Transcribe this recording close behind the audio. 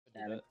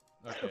Damn it.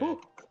 Okay.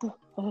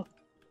 Oh,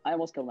 I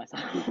almost killed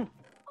myself.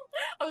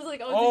 I was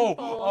like,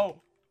 Oh!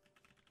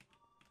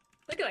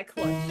 Look at that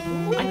clutch.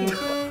 I can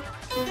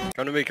clutch.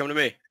 Come to me, come to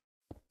me.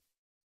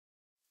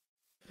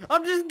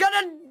 I'm just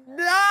gonna.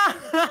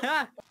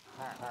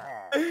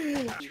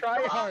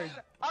 Try hard.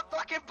 I'm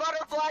fucking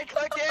butterfly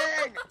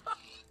clicking!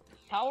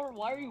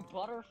 Why are you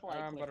butterfly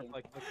clicking?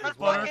 Butterfly click. Let's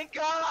fucking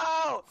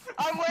go!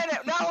 I'm winning!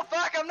 No,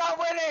 fuck, I'm not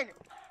winning!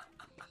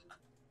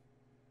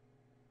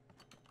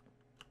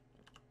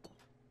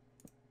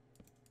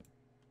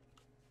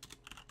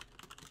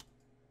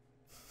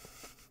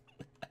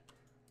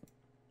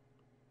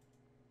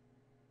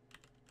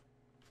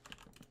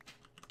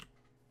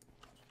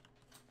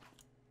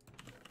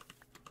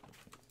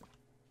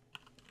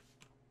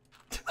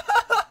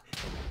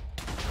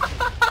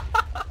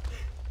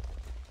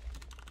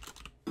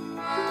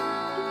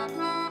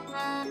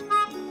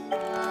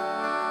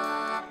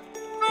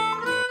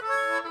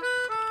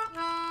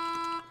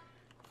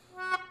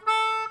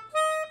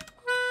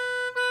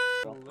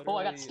 Oh,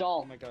 I got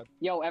stall. Oh my god.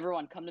 Yo,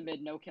 everyone, come to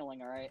mid, no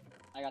killing, alright?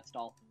 I got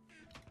stall.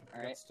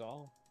 Alright?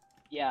 Stall?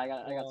 Yeah, I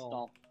got Oh.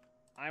 stall.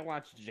 I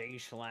watch Jay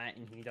Schlatt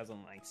and he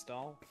doesn't like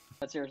stall.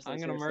 But seriously, I'm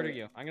gonna murder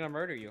you. I'm gonna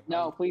murder you.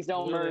 No, please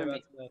don't murder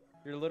me.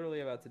 You're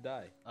literally about to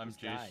die. I'm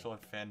Just Jay die.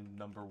 Schlatt fan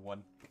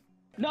 #1.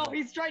 No,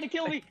 he's trying to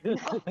kill me!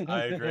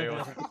 I agree.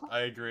 I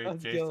agree.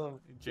 Let's kill him.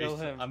 Kill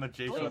him. I'm a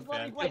Jay Please Schlatt let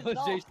fan. me play. Kill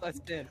No. Jay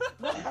Schlatt's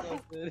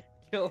fan.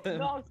 Kill him.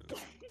 No!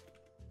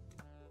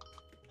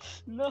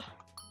 No!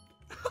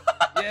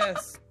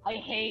 Yes. I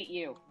hate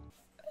you!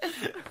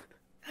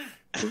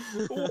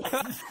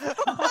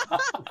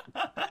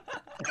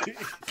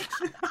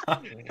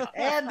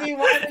 Andy,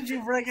 why did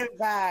you bring it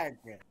back?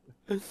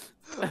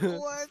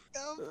 What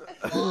the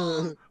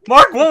fuck?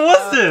 Mark, what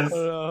was this?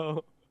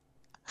 No.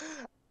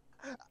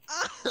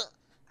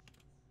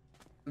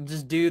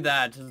 Just do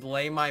that. Just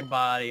lay my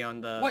body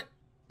on the. What?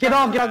 Get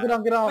on, get on, get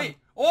on, get on. Wait.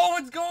 Oh,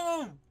 it's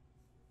going.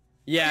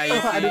 Yeah.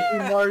 I just see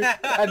Mark.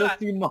 I just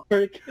see Mark.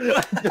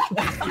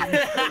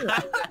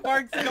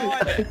 Mark's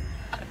gone.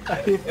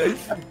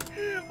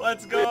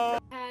 Let's go.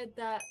 Had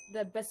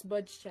that best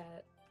buds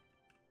chat.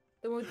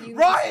 The one with you.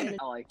 Ryan!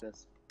 I like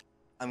this.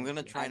 I'm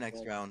gonna try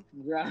next round.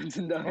 Round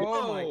no.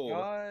 Oh my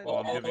god. Oh,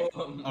 I'm giving.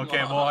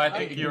 Okay, well, I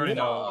think you already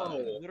know.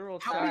 Literal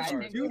How did you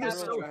tryhard. do this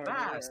so Tryhard,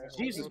 fast? yeah.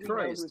 Jesus We know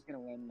Christ. who's gonna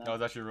win, though. That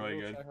was actually really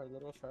good.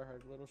 Little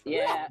tryhard, little tryhard.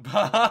 Yeah,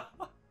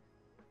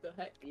 The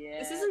heck? yeah.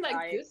 This isn't that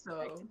I good, though.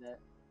 expected it.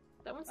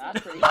 That one's That's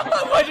pretty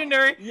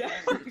Legendary. Yeah.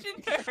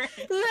 legendary.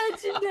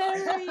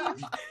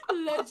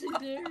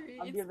 Legendary.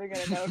 I'm It's giving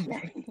it an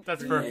okay.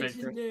 That's perfect.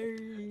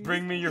 legendary.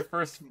 Bring me your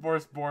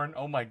firstborn.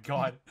 Oh my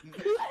god.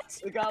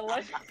 We got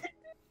one.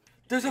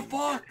 There's a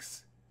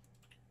fox.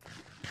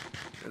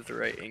 That's the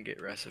right ingot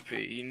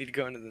recipe. You need to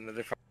go into the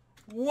nether.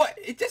 What?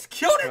 It just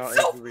killed No,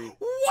 itself. agree.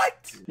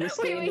 What? You're Wait,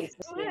 staying wait.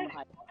 the Who same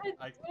had,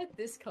 height. who had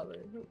this color?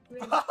 Who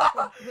had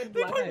They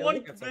black put wool?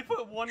 one. They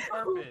put one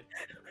carpet.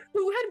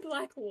 Who had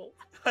black wool?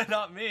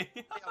 Not me.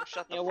 Yo,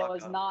 shut the It fuck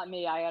was up. not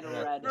me, I had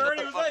red. Bernie, Shut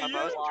the was fuck that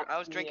up. you? I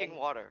was drinking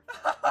water.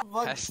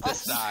 Test the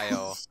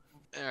style.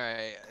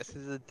 Alright, this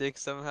is a dick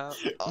somehow.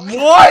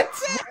 What?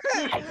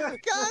 God damn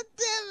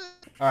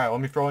it! All right, let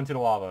me throw into the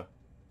lava.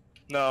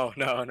 No,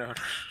 no, no.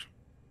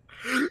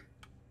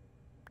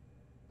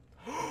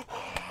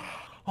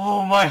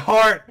 Oh my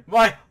heart,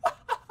 my.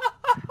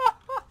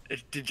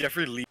 Did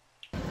Jeffrey leave?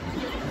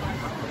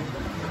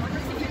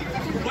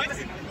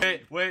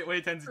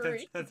 Wait, tens.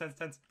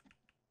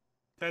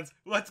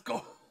 Let's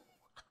go.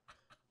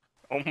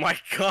 Oh my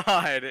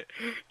god!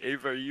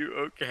 Abe, are you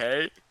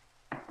okay?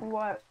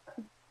 What?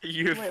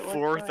 You have Wait, what's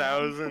going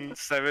on?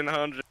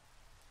 4,700.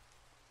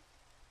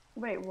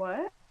 Wait,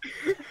 what?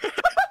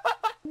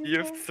 You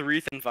have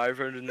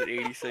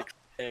 3,586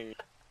 ping.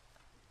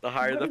 The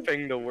higher the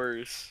ping, the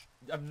worse.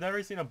 I've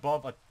never seen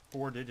above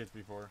 4 digits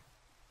before.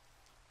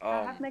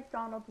 I have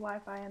McDonald's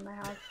Wi-Fi in my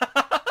house.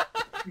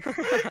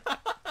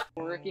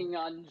 Working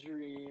on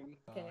dream.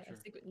 Okay, sure. I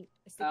stick with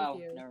Oh,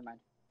 you. never mind.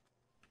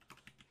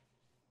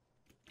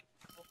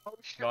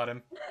 Got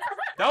him.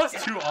 That was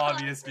too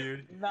obvious,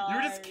 dude. You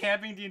were just Nice.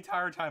 camping the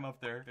entire time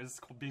up there,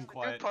 just being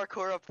quiet.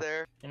 Parkour up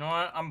there. You know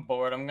what? I'm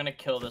bored. I'm gonna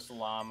kill this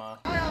llama.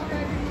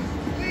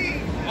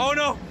 Oh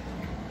no!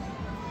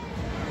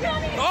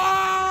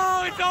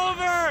 Oh, it's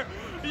over!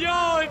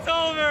 Yo, it's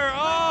over!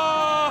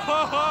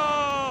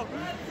 Oh!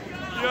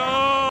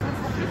 Yo!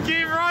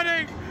 Keep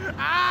running!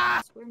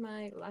 Ah! What were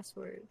my last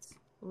words?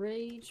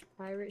 Rage,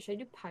 pirate. Should I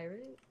do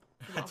pirate?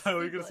 I thought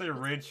we were gonna say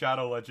Raid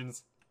Shadow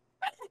Legends.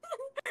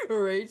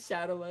 Rage,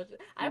 Shadow Legend.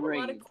 I have a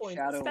lot of Raid, coins.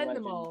 Shadow Spend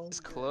them Legends. all. It's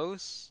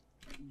close.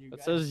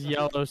 It says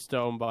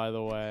Yellowstone, by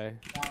the way.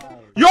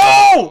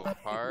 Yo!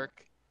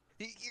 Park.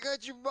 You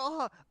got your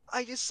mom.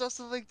 I just saw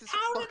something like this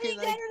How did fucking he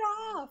get it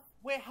off?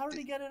 Wait, how did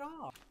he get it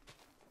off?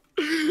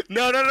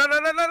 No, no, no, no,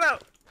 no, no, no!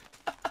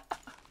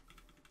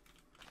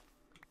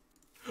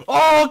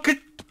 Oh,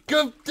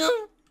 Ka-chow!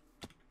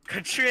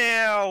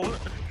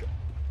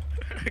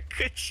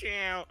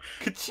 Ka-chow!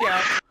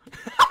 Ka-chow.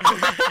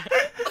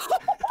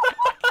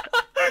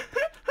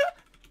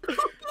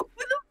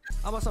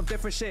 I'm on some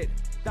different shit.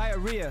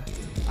 Diarrhea.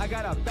 I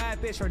got a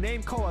bad bitch. Her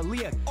name called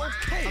Aaliyah.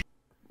 Okay.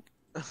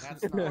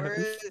 That's not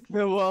it.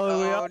 Well,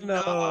 we all Oh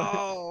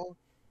know.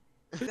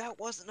 no! That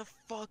wasn't a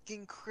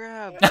fucking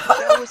crab.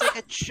 That was like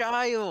a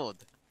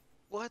child.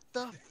 What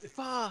the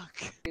fuck?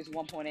 Use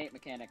 1.8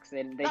 mechanics.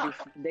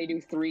 They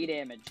do 3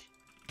 damage.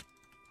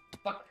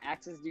 Fuck.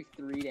 Axes do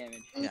 3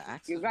 damage. Yeah,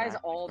 axes You guys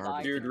are all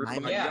died. Dude,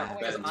 yeah,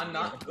 because I'm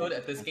not good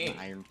at this game.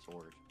 Iron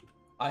sword.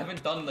 I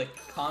haven't done like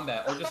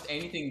combat or just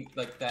anything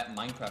like that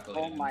Minecraft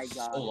related Oh my in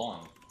god. so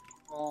long.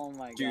 Oh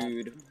my god.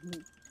 Dude.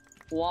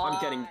 Why? I'm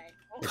getting-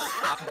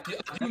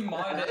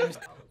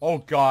 Oh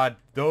god,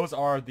 those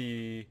are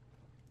the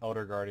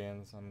Elder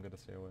Guardians. I'm gonna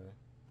stay away.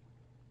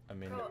 I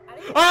mean,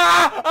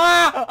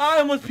 I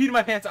almost peed in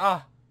my pants.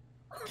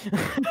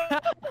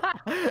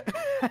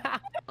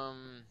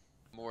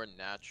 More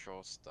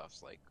natural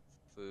stuffs like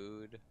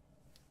food,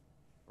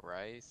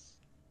 rice.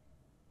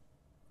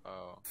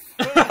 Oh.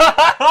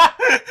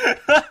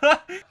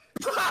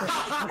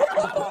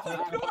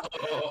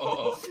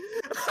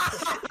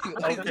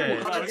 Okay.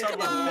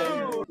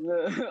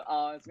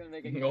 Oh, it's gonna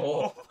make it.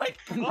 Oh my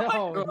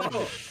god.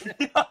 No.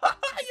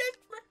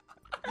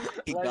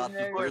 He got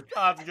the first.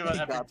 God's gonna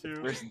epic too.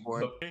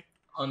 Firstborn.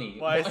 Honey,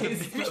 Why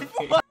is it?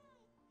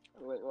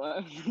 Wait,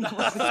 what?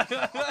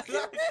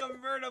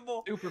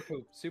 Convertible.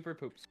 Super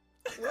poops.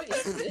 What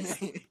is this?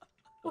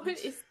 What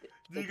is this?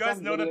 Do you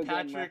guys know the Video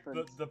game Patrick,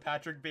 reference. the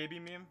Patrick baby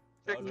meme?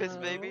 Trick piss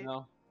baby.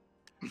 No.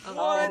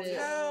 What it.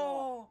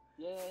 hell?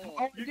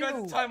 Yeah. You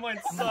guys'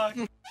 timelines suck.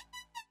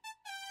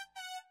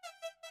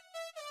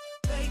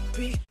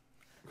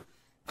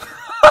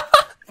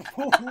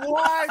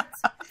 What?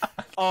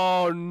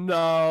 Oh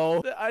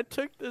no. I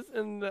took this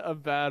in a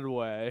bad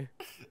way.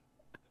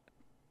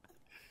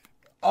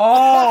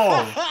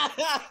 Oh!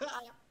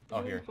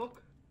 Oh, here.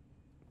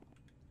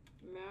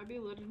 May I be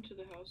let into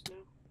the house now?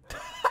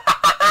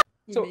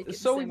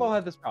 So we've all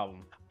had this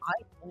problem. I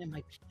am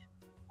my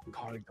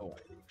car door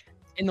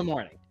in the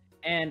morning,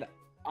 and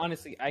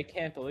honestly, I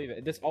can't believe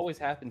it. This always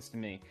happens to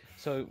me.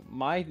 So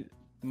my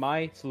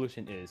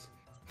solution is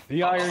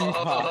the iron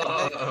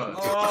pot.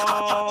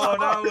 Oh,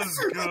 that was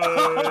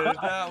good.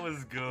 That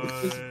was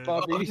good.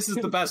 Bobby, this is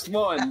the best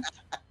one.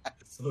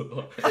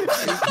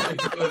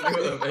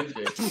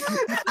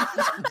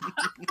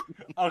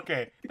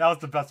 Okay, that was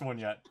the best one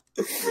yet.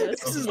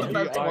 Yes. This is the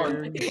best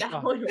one.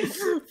 That one was-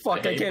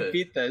 Fuck, I can't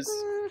beat this.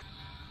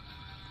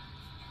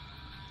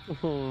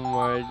 Oh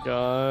my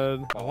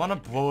god. I want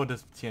to blow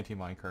this TNT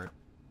minecart.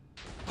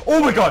 Oh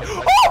my god!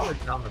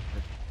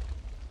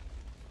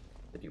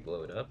 Did you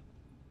blow it up?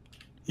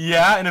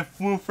 Yeah, and it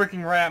flew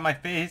freaking right at my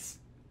face.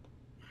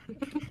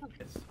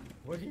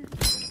 What are you?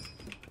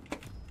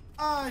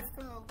 I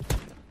fell.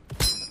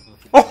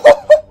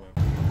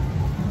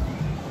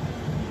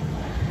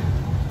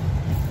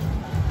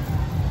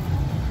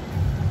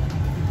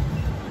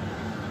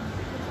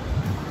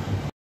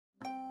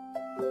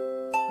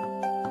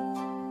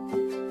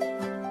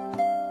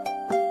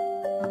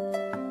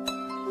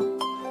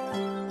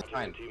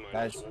 Fine.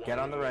 Guys, get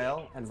on the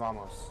rail and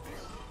vamos.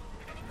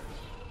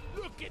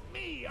 Look at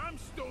me, I'm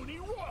Stony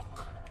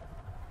Rock.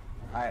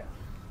 Alright.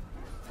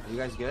 You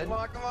guys good? Come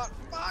on, come on,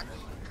 fuck!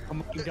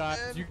 Come on,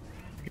 guys. You.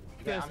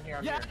 Yeah, I'm here,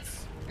 I'm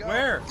Yes! Go,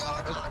 Where? Go,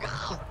 go,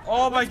 go.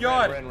 Oh my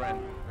god! Ren.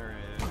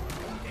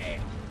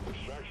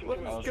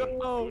 Let's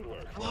go!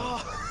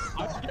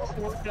 I just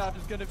worked out I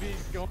was gonna be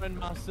going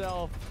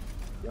myself.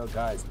 Yo,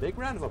 guys, big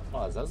round of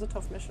applause. That was a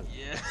tough mission.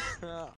 Yeah.